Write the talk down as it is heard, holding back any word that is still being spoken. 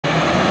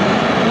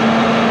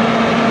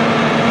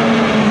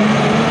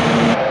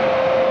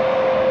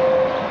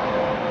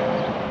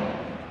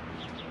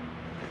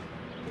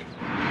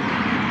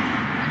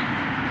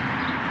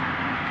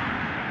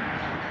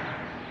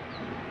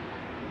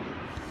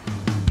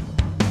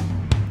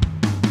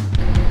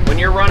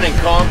you're running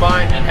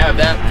combine and have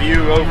that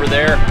view over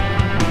there,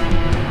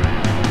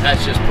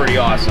 that's just pretty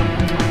awesome.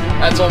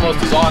 That's almost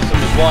as awesome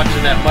as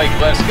watching that Mike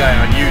Les guy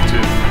on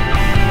YouTube.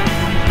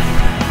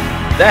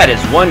 That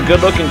is one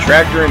good-looking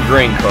tractor and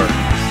grain cart.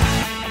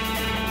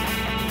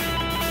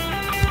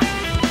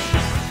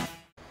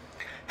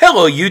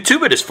 Hello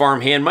YouTube, it is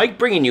Farmhand Mike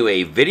bringing you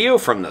a video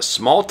from the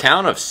small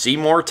town of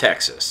Seymour,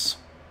 Texas.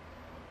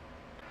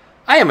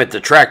 I am at the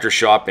tractor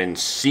shop in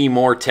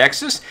Seymour,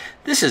 Texas.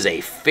 This is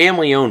a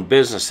family-owned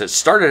business that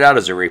started out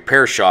as a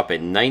repair shop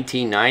in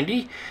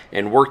 1990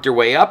 and worked their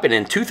way up, and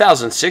in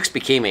 2006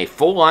 became a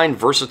full-line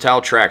versatile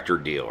tractor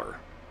dealer.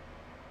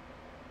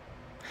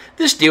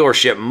 This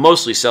dealership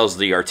mostly sells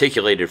the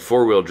articulated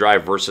four-wheel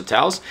drive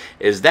versatiles,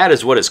 as that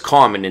is what is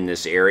common in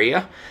this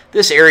area.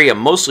 This area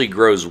mostly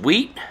grows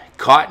wheat,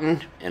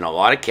 cotton, and a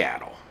lot of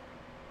cattle.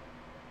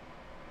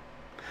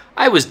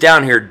 I was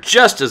down here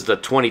just as the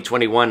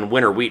 2021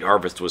 winter wheat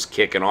harvest was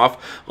kicking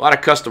off. A lot of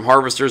custom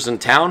harvesters in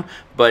town,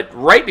 but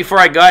right before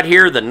I got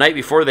here, the night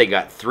before, they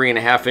got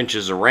 3.5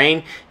 inches of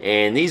rain,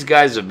 and these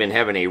guys have been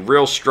having a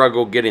real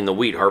struggle getting the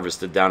wheat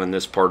harvested down in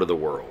this part of the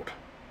world.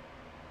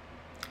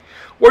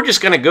 We're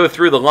just going to go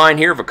through the line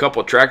here of a couple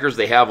of tractors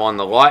they have on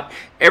the lot.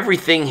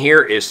 Everything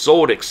here is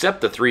sold except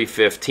the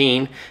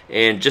 315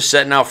 and just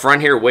sitting out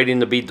front here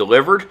waiting to be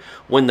delivered.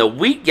 When the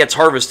wheat gets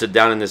harvested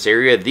down in this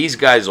area, these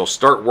guys will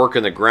start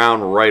working the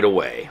ground right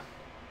away.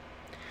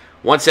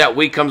 Once that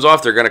wheat comes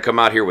off, they're going to come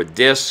out here with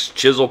discs,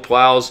 chisel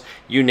plows,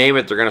 you name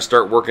it. They're going to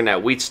start working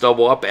that wheat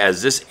stubble up,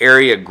 as this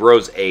area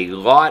grows a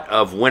lot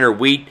of winter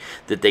wheat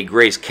that they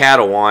graze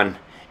cattle on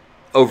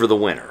over the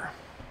winter.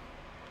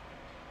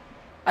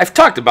 I've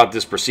talked about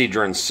this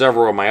procedure in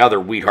several of my other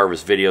wheat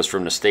harvest videos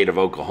from the state of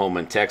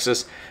Oklahoma and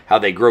Texas, how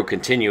they grow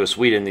continuous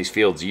wheat in these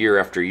fields year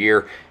after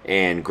year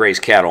and graze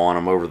cattle on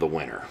them over the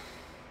winter.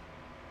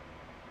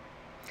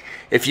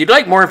 If you'd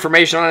like more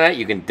information on that,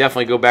 you can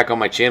definitely go back on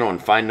my channel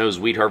and find those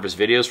wheat harvest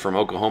videos from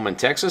Oklahoma and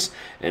Texas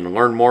and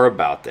learn more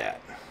about that.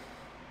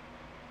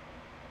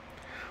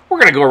 We're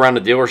going to go around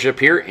the dealership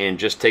here and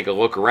just take a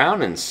look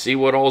around and see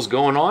what all's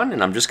going on,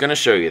 and I'm just going to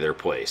show you their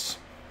place.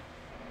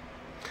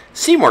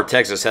 Seymour,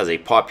 Texas has a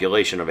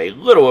population of a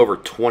little over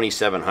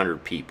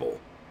 2,700 people.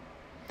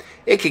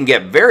 It can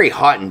get very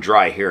hot and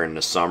dry here in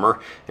the summer.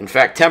 In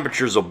fact,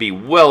 temperatures will be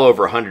well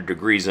over 100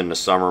 degrees in the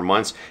summer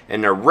months,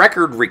 and the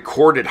record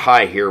recorded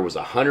high here was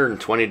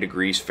 120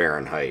 degrees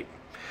Fahrenheit.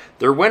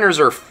 Their winters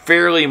are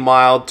fairly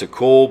mild to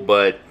cold,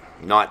 but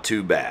not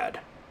too bad.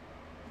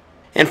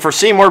 And for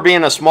Seymour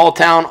being a small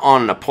town,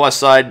 on the plus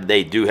side,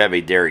 they do have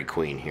a Dairy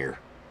Queen here.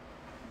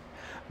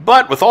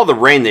 But with all the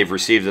rain they've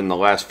received in the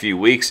last few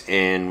weeks,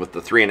 and with the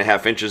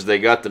 3.5 inches they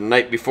got the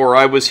night before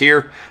I was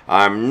here,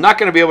 I'm not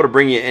going to be able to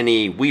bring you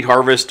any wheat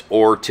harvest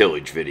or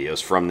tillage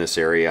videos from this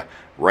area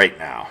right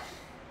now.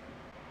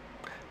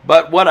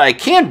 But what I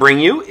can bring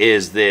you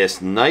is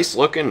this nice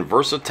looking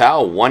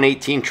versatile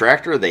 118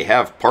 tractor they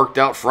have parked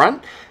out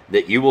front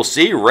that you will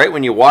see right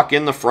when you walk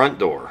in the front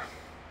door.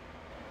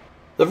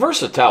 The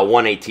Versatile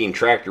 118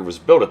 tractor was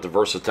built at the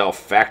Versatile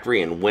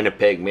factory in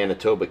Winnipeg,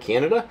 Manitoba,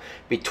 Canada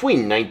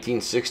between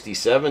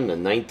 1967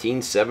 and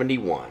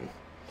 1971.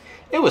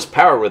 It was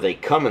powered with a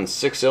Cummins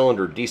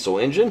 6-cylinder diesel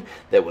engine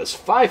that was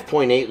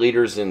 5.8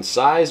 liters in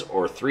size,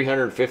 or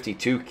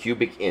 352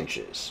 cubic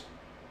inches.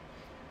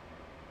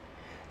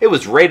 It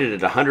was rated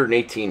at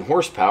 118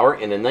 horsepower,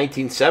 and in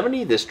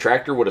 1970 this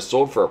tractor would have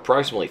sold for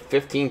approximately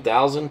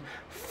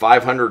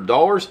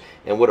 $15,500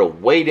 and would have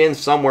weighed in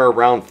somewhere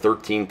around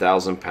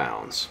 13,000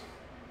 pounds.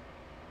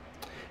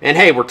 And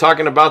hey, we're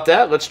talking about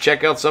that. Let's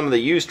check out some of the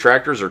used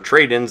tractors or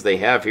trade-ins they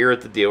have here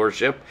at the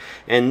dealership,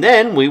 and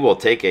then we will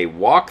take a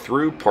walk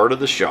through part of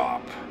the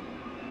shop.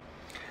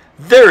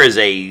 There is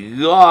a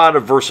lot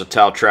of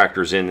versatile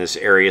tractors in this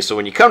area, so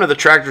when you come to the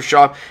tractor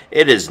shop,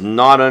 it is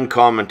not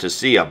uncommon to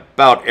see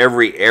about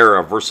every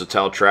era of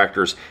versatile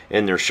tractors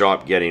in their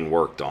shop getting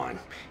worked on.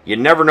 You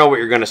never know what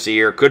you're going to see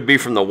here. It could be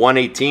from the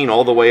 118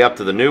 all the way up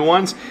to the new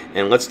ones.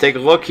 And let's take a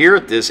look here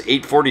at this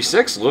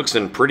 846. Looks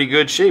in pretty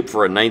good shape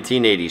for a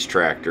 1980s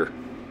tractor.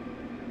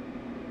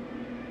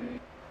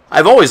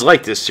 I've always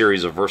liked this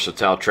series of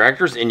versatile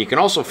tractors, and you can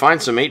also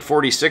find some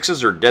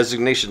 846s or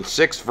Designation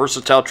 6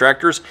 versatile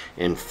tractors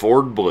in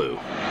Ford Blue.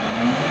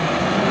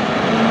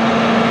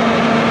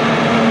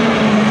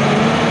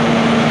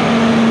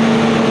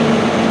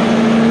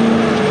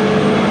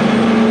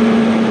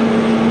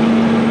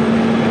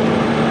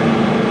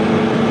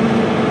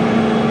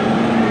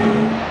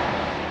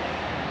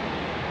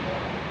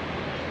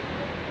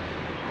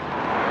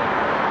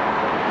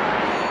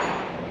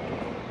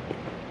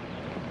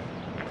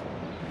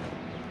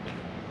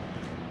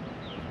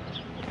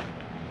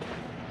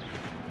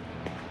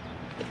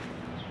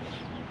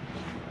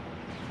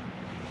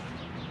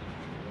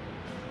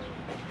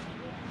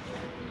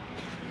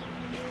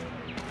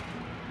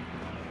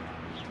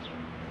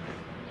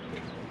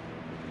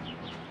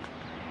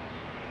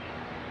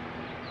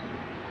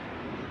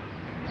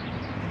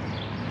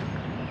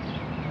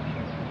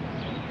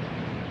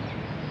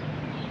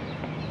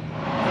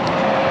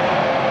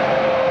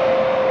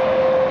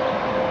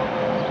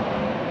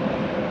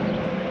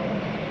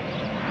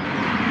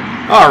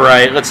 All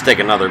right, let's take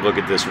another look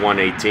at this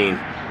 118.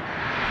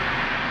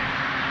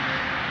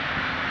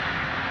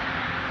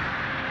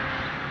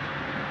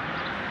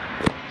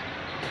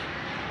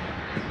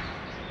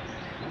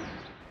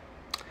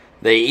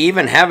 They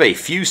even have a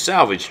few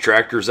salvage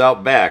tractors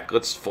out back.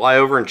 Let's fly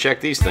over and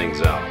check these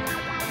things out.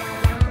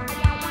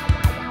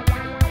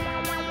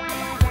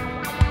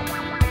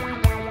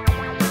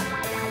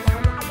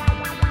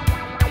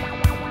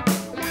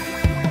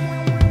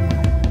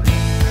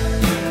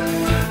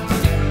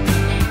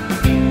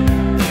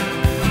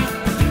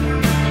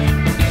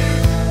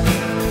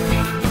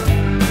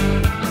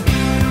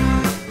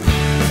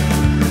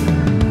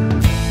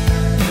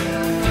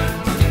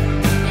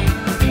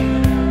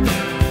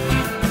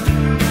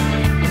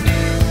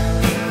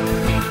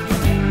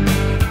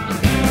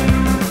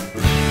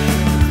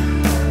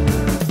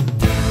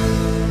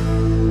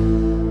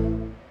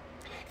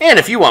 And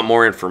if you want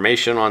more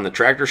information on the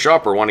tractor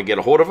shop or want to get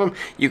a hold of them,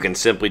 you can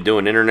simply do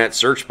an internet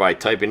search by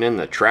typing in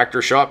the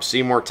tractor shop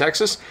Seymour,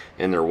 Texas,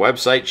 and their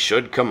website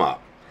should come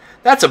up.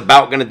 That's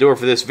about going to do it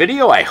for this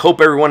video. I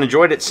hope everyone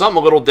enjoyed it. Something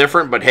a little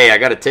different, but hey, I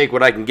got to take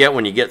what I can get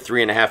when you get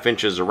 3.5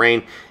 inches of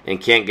rain and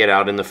can't get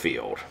out in the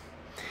field.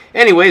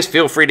 Anyways,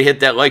 feel free to hit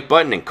that like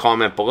button and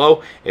comment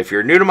below. If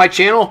you're new to my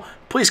channel,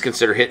 please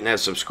consider hitting that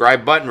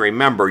subscribe button.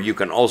 Remember, you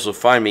can also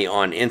find me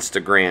on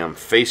Instagram,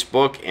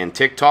 Facebook, and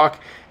TikTok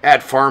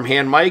at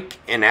Farmhand Mike.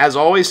 And as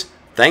always,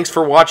 thanks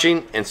for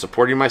watching and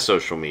supporting my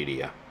social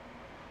media.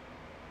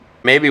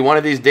 Maybe one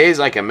of these days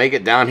I can make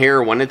it down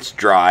here when it's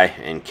dry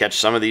and catch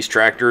some of these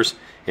tractors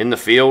in the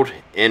field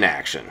in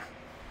action.